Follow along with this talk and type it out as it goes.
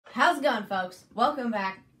How's it going, folks? Welcome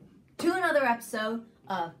back to another episode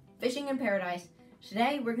of Fishing in Paradise.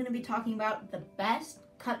 Today we're going to be talking about the best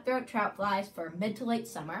cutthroat trout flies for mid to late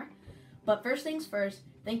summer. But first things first,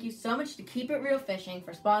 thank you so much to Keep It Real Fishing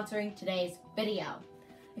for sponsoring today's video.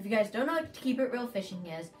 If you guys don't know what Keep It Real Fishing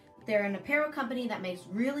is, they're an apparel company that makes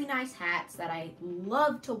really nice hats that I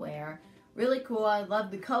love to wear. Really cool. I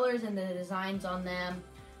love the colors and the designs on them.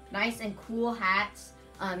 Nice and cool hats.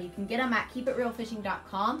 You can get them at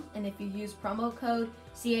keepitrealfishing.com, and if you use promo code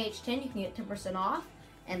CH10, you can get 10% off.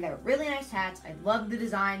 And they're really nice hats. I love the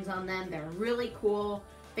designs on them. They're really cool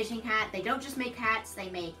fishing hat. They don't just make hats,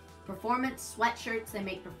 they make performance sweatshirts, they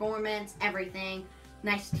make performance everything.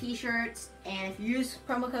 Nice t-shirts, and if you use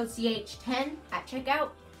promo code CH10 at checkout,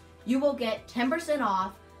 you will get 10%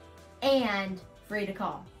 off and free to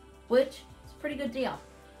call, which is a pretty good deal.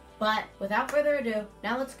 But without further ado,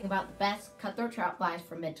 now let's talk about the best cutthroat trout flies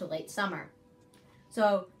for mid to late summer.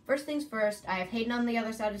 So first things first, I have Hayden on the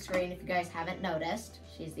other side of the screen if you guys haven't noticed.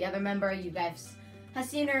 She's the other member. You guys have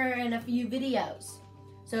seen her in a few videos.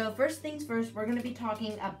 So first things first, we're going to be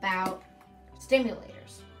talking about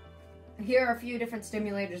stimulators. Here are a few different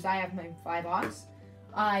stimulators I have in my fly box.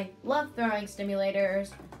 I love throwing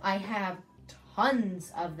stimulators. I have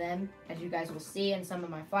tons of them, as you guys will see in some of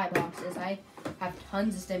my fly boxes. I have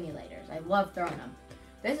tons of stimulators. I love throwing them.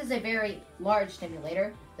 This is a very large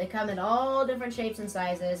stimulator. They come in all different shapes and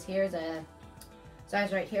sizes. Here's a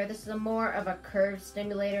size right here. This is more of a curved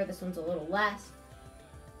stimulator. This one's a little less.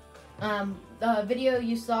 The video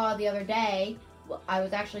you saw the other day, I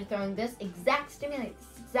was actually throwing this exact stimulator,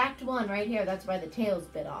 this exact one right here. That's why the tail's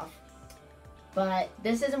bit off. But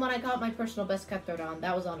this isn't what I caught my personal best cutthroat on.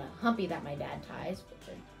 That was on a humpy that my dad ties, which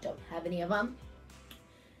I don't have any of them.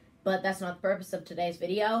 But that's not the purpose of today's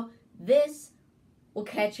video. This will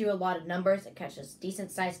catch you a lot of numbers. It catches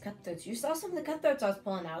decent sized cutthroats. You saw some of the cutthroats I was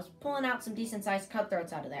pulling out. I was pulling out some decent sized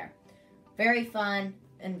cutthroats out of there. Very fun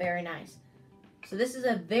and very nice. So this is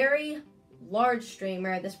a very large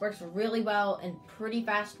streamer. This works really well in pretty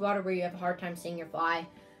fast water where you have a hard time seeing your fly.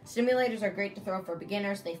 Stimulators are great to throw for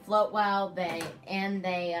beginners. They float well. They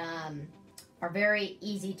are very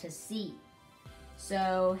easy to see.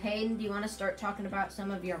 So Hayden, do you want to start talking about some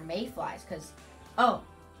of your mayflies?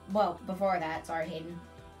 Before that, sorry Hayden.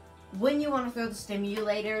 When you want to throw the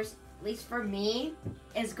stimulators, at least for me,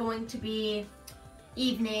 is going to be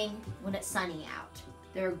evening when it's sunny out.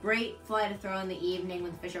 They're a great fly to throw in the evening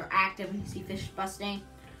when the fish are active and you see fish busting.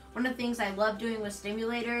 One of the things I love doing with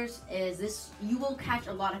stimulators is this, you will catch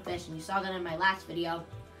a lot of fish, and you saw that in my last video,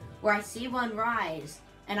 where I see one rise,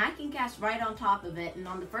 and I can cast right on top of it, and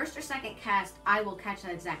on the first or second cast, I will catch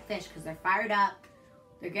that exact fish, because they're fired up,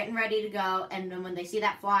 they're getting ready to go, and then when they see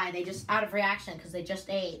that fly, they just, out of reaction, because they just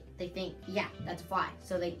ate, they think, yeah, that's a fly,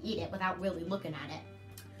 so they eat it without really looking at it.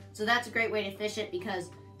 So that's a great way to fish it, because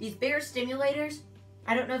these bigger stimulators,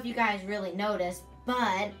 I don't know if you guys really noticed,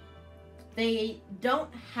 but they don't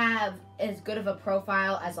have as good of a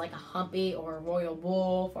profile as like a humpy or a royal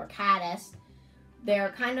wolf or caddis.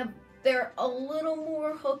 They're a little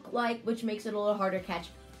more hook-like, which makes it a little harder to catch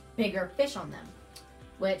bigger fish on them.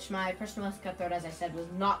 Which my personal best cutthroat, as I said, was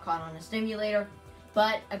not caught on a stimulator.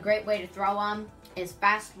 But a great way to throw them is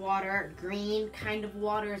fast water. Green kind of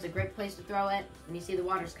water is a great place to throw it. When you see the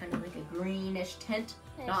water is kind of like a greenish tint,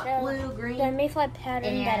 not blue, green. The mayfly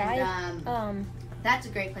pattern that I that's a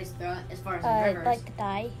great place to throw it as far as the rivers. like to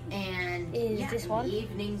die. And is yeah, this one.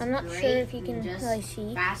 I'm not great. sure if you can really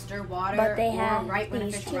see. Faster water, but they have right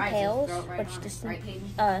these two tails, which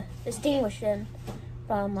distinguish them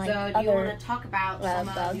from like so do you want to talk about some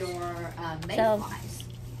bugs. Of your mayflies?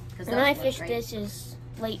 When I fish this is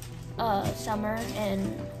late summer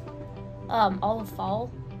and all of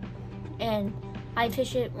fall, and I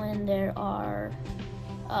fish it when there are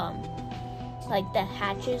like the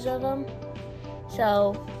hatches of them.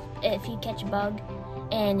 So if you catch a bug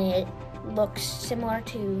and it looks similar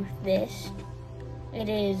to this, it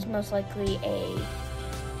is most likely a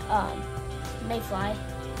mayfly.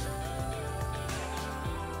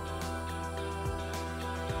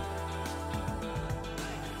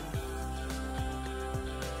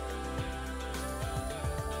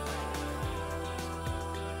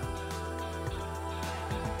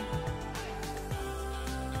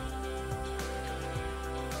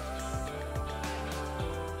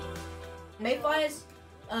 Mayflies,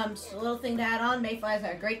 just a little thing to add on, mayflies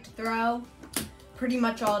are great to throw pretty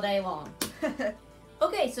much all day long.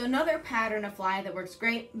 Okay, so another pattern of fly that works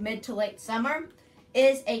great mid to late summer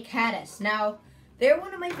is a caddis. Now, they're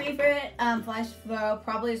one of my favorite flies to throw,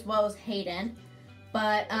 probably as well as Hayden.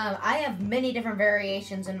 But I have many different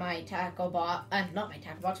variations in my tackle box, not my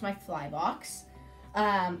tackle box, my fly box.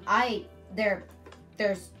 I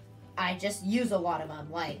just use a lot of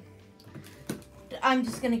them. Like, I'm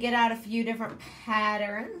just gonna get out a few different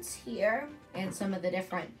patterns here and some of the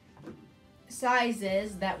different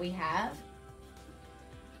sizes that we have.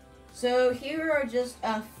 So here are just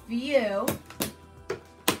a few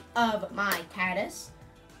of my caddis.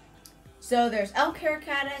 So there's elk hair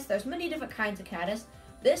caddis, there's many different kinds of caddis.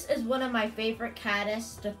 This is one of my favorite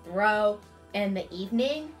caddis to throw in the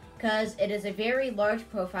evening because it is a very large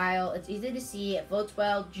profile. It's easy to see, it floats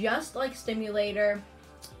well, just like Stimulator.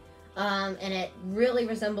 And it really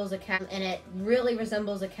resembles a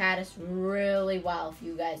caddis really well if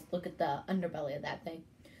you guys look at the underbelly of that thing.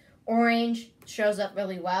 Orange shows up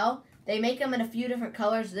really well. They make them in a few different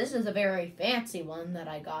colors. This is a very fancy one that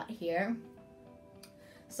I got here.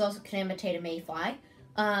 This also can imitate a mayfly.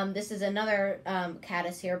 This is another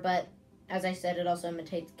caddis here, but as I said, it also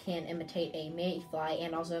can imitate a mayfly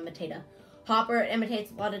and also imitate a hopper. It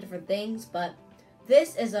imitates a lot of different things, but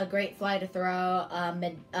this is a great fly to throw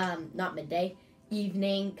not midday,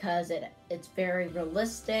 evening, because it's very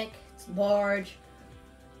realistic. It's large.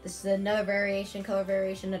 This is another color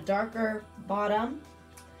variation, a darker bottom.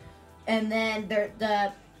 And then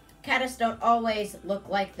the caddis don't always look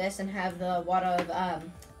like this and have the wad of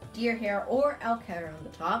deer hair or elk hair on the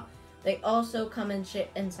top. They also come in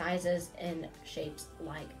sizes and shapes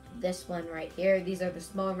like this one right here. These are the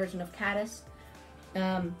smaller version of caddis.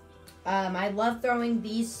 I love throwing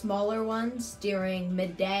these smaller ones during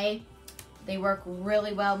midday. They work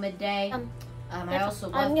really well midday. I also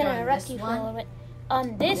love throwing this one.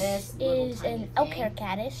 This is an elk hair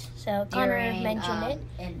caddis, so Connor mentioned it.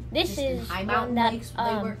 And this is high mountain lakes,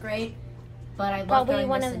 they work great. But I love throwing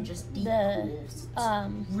this in just deep pools.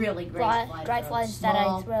 It's really great dry flies that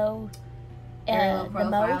I throw very low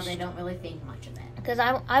profile, the most. They don't really think much of it. Because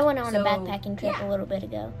I went on a backpacking trip a little bit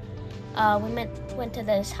ago. We went to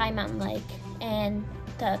this high mountain lake and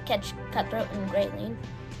to catch cutthroat and grayling,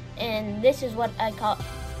 and this is what I caught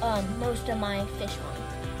most of my fish on.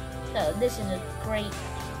 So this is a great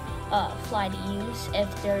fly to use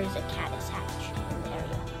if there is a caddis hatch in the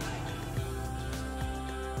area.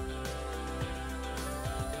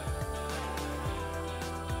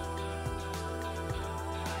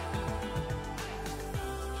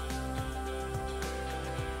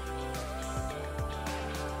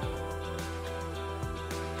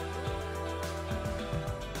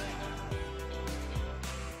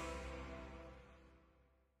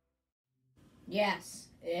 Yes,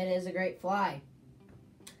 it is a great fly.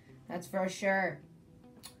 That's for sure.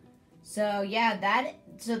 So yeah,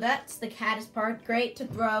 that's the caddis part. Great to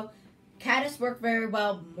throw. Caddis work very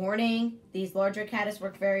well morning. These larger caddis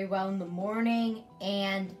work very well in the morning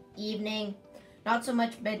and evening. Not so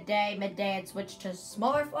much midday. Midday I'd switch to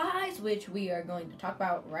smaller flies, which we are going to talk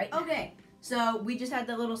about right now. Okay, so we just had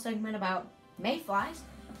that little segment about mayflies,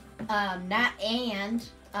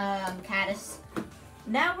 caddis.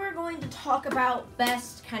 Now we're going to talk about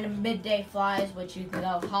best kind of midday flies, which you can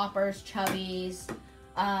go hoppers, chubbies,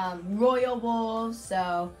 royal wolves.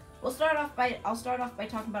 So I'll start off by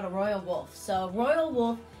talking about a royal wolf. So royal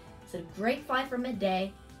wolf is a great fly for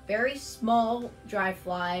midday, very small dry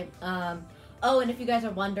fly. Oh, and if you guys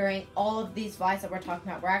are wondering, all of these flies that we're talking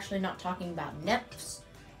about, we're actually not talking about nymphs.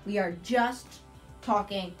 We are just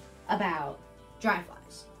talking about dry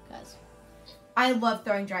flies, because I love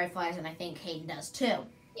throwing dry flies, and I think Hayden does too.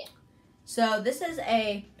 Yeah. So this is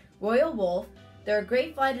a royal wolf. They're a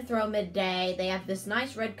great fly to throw midday. They have this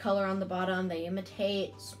nice red color on the bottom. They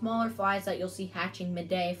imitate smaller flies that you'll see hatching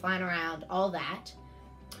midday, flying around, all that.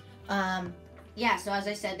 Yeah, so as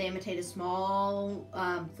I said, they imitate a small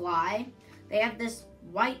fly. They have this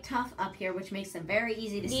white tuft up here, which makes them very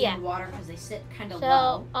easy to see in the water because they sit kind of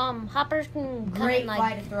low. Hoppers can come great in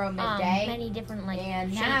fly to throw midday. Many different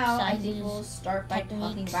and shapes, now sizes, I think we'll start by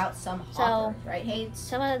talking about some So, hopper, right, Hayden?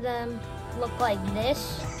 Some of them look like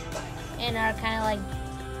this and are kind of like,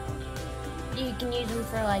 you can use them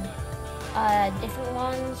for like different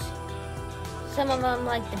ones. Some of them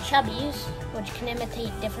like the chubbies, which can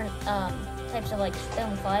imitate different types of like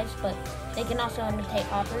stone flies, but they can also imitate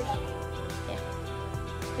hoppers.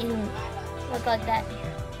 Look like that.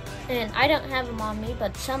 And I don't have them on me,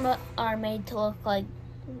 but some are made to look like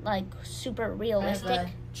super realistic. I have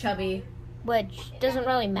a chubby, which doesn't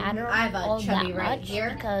really matter. I have a all chubby that right much here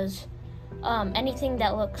because anything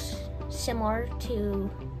that looks similar to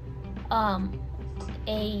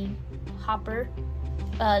a hopper,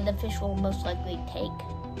 the fish will most likely take,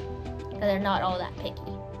 because they're not all that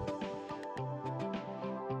picky.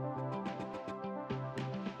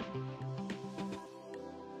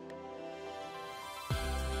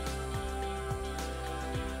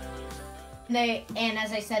 And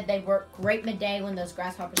as I said, they work great midday when those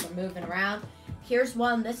grasshoppers are moving around. Here's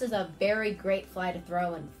one. This is a very great fly to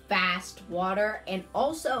throw in fast water. And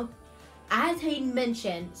also, as Hayden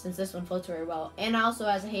mentioned, since this one floats very well, and also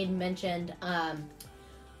as Hayden mentioned,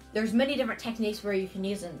 there's many different techniques where you can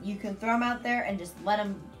use them. You can throw them out there and just let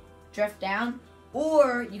them drift down,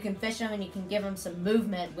 or you can fish them and you can give them some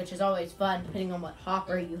movement, which is always fun depending on what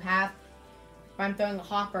hopper you have. If I'm throwing a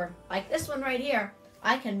hopper like this one right here,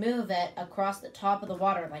 I can move it across the top of the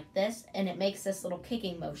water like this, and it makes this little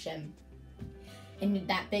kicking motion. And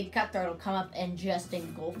that big cutthroat will come up and just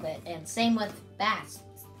engulf it. And same with bass.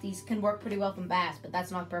 These can work pretty well from bass, but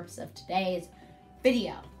that's not the purpose of today's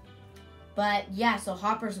video. But yeah, so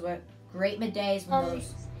hoppers work great middays when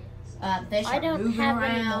those fish are moving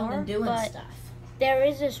around and doing stuff. There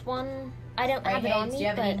is this one, I don't have it on me,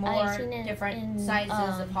 but I've seen it different in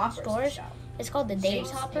sizes of hoppers stores. It's called the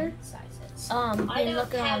Dave's Hopper. You can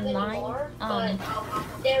look it online.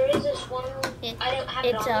 There is this one. I don't have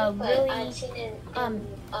it on me, but I've seen it.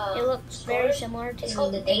 It looks very similar to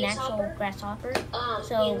an actual grasshopper.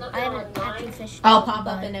 So I haven't actually fished it. I'll pop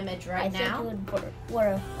up an image right now. I think it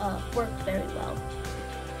would work very well.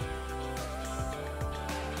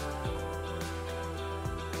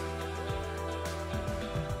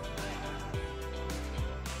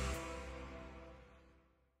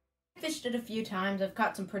 Fished it a few times. I've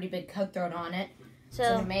caught some pretty big cutthroat on it. So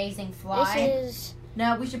it's an amazing fly. This is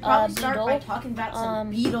now we should probably start by talking about some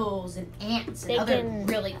beetles and ants and other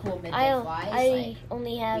really cool midday flies. I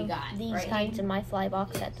only have these kinds in my fly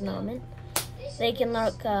box at the moment. They can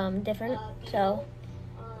look different. So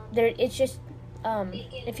it's just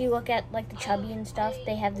if you look at like the chubby and stuff,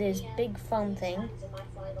 they have this big foam thing,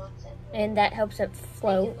 and that helps it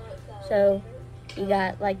float. So you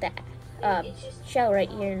got like the shell right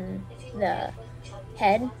here in the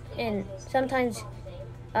head, and sometimes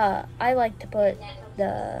I like to put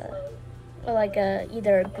either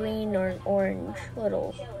a green or an orange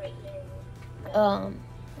little I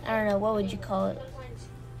don't know, what would you call it,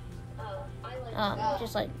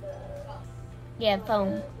 just like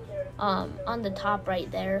foam on the top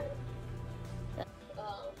right there. I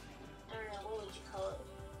don't know, what would you call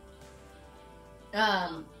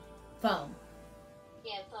it? Foam.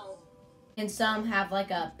 Yeah, foam. And some have like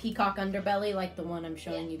a peacock underbelly, like the one I'm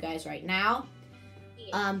showing you guys right now.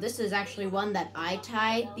 This is actually one that I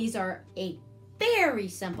tied. These are a very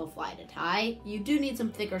simple fly to tie. You do need some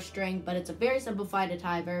thicker string, but it's a very simple fly to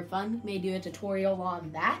tie, very fun. May do a tutorial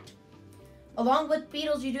on that. Along with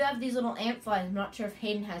beetles, you do have these little ant flies. I'm not sure if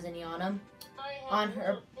Hayden has any on them, on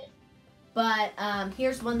her. But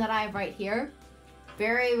here's one that I have right here.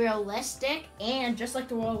 Very realistic, and just like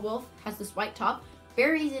the royal wolf, has this white top.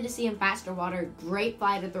 Very easy to see in faster water. Great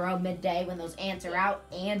fly to throw midday when those ants are out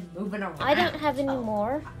and moving around. I don't have any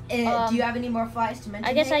more. Do you have any more flies to mention?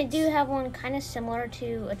 I guess I do have one kind of similar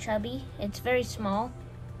to a chubby. It's very small.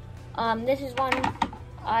 This is one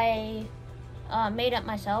I made up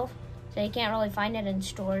myself, so you can't really find it in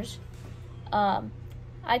stores.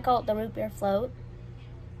 I call it the root beer float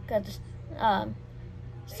because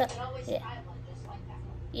so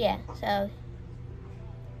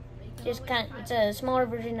just it's a smaller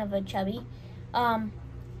version of a chubby. I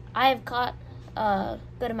have caught a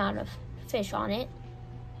good amount of fish on it,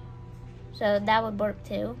 so that would work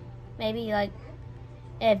too. Maybe like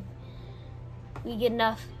if we get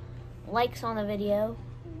enough likes on the video,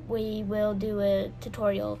 we will do a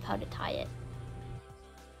tutorial of how to tie it.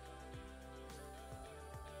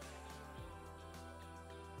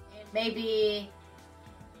 And maybe,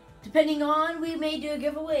 depending on, we may do a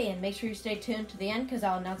giveaway, and make sure you stay tuned to the end because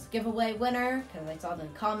I'll announce the giveaway winner because I saw them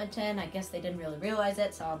commenting. I guess they didn't really realize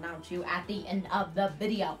it, so I'll announce you at the end of the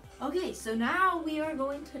video. Okay, so now we are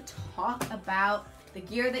going to talk about the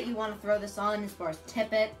gear that you want to throw this on as far as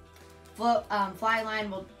tippet, float, fly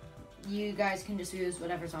line. Well, you guys can just use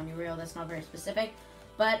whatever's on your reel. That's not very specific,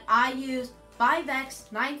 but I use 5X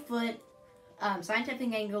 9-foot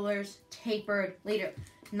scientific anglers tapered leader.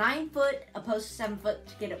 9 foot opposed to 7 foot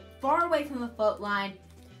to get it far away from the float line.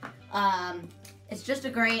 It's just a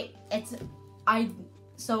great,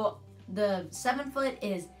 so the 7 foot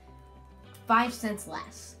is 5 cents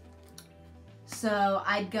less. So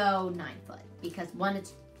I'd go 9 foot because one,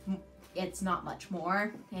 it's not much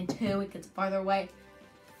more, and two, it gets farther away.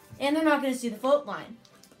 And they're not gonna see the float line,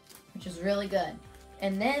 which is really good.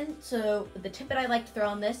 And then, so the tippet I like to throw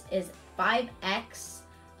on this is 5X.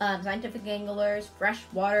 Scientific Anglers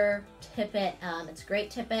freshwater tippet. It's a great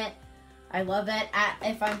tippet. I love it.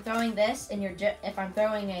 If I'm throwing this if I'm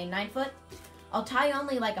throwing a 9 foot, I'll tie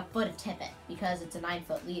only like a foot of tippet because it's a 9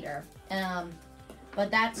 foot leader.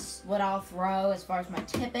 But that's what I'll throw as far as my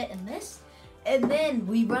tippet. And this And then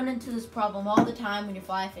we run into this problem all the time when you're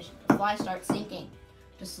fly fishing. The fly starts sinking.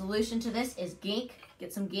 The solution to this is gink.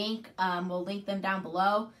 Get some gink. We'll link them down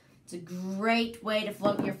below. It's a great way to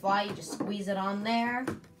float your fly. You just squeeze it on there,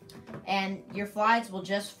 and your flies will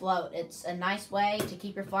just float. It's a nice way to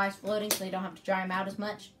keep your flies floating so you don't have to dry them out as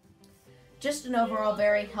much. Just an overall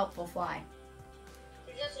very helpful fly.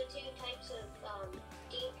 There's also two types of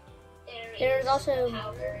gink. There's also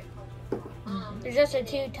powder. There's also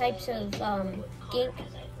two types of gink.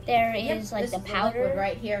 There is like the powder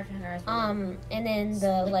right here. and then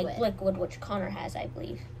the liquid, which Connor has, I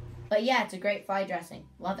believe. But yeah, it's a great fly dressing.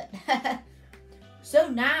 Love it. So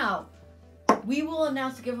now we will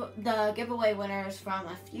announce the giveaway winners from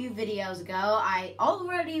a few videos ago. I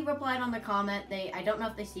already replied on the comment. I don't know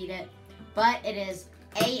if they see it, but it is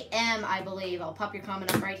AM, I believe. I'll pop your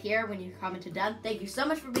comment up right here when you commented done. Thank you so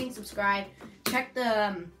much for being subscribed. Check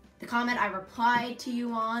the comment I replied to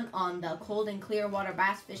you on the cold and clear water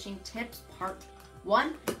bass fishing tips part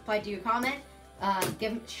 1. Reply to your comment.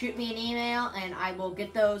 Shoot me an email and I will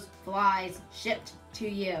get those flies shipped to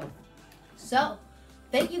you. So,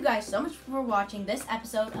 thank you guys so much for watching this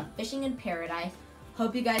episode of Fishing in Paradise.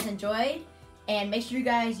 Hope you guys enjoyed, and make sure you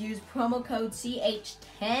guys use promo code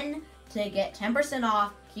CH10 to get 10%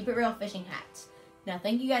 off Keep It Real fishing hats. Now,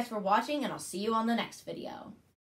 thank you guys for watching, and I'll see you on the next video.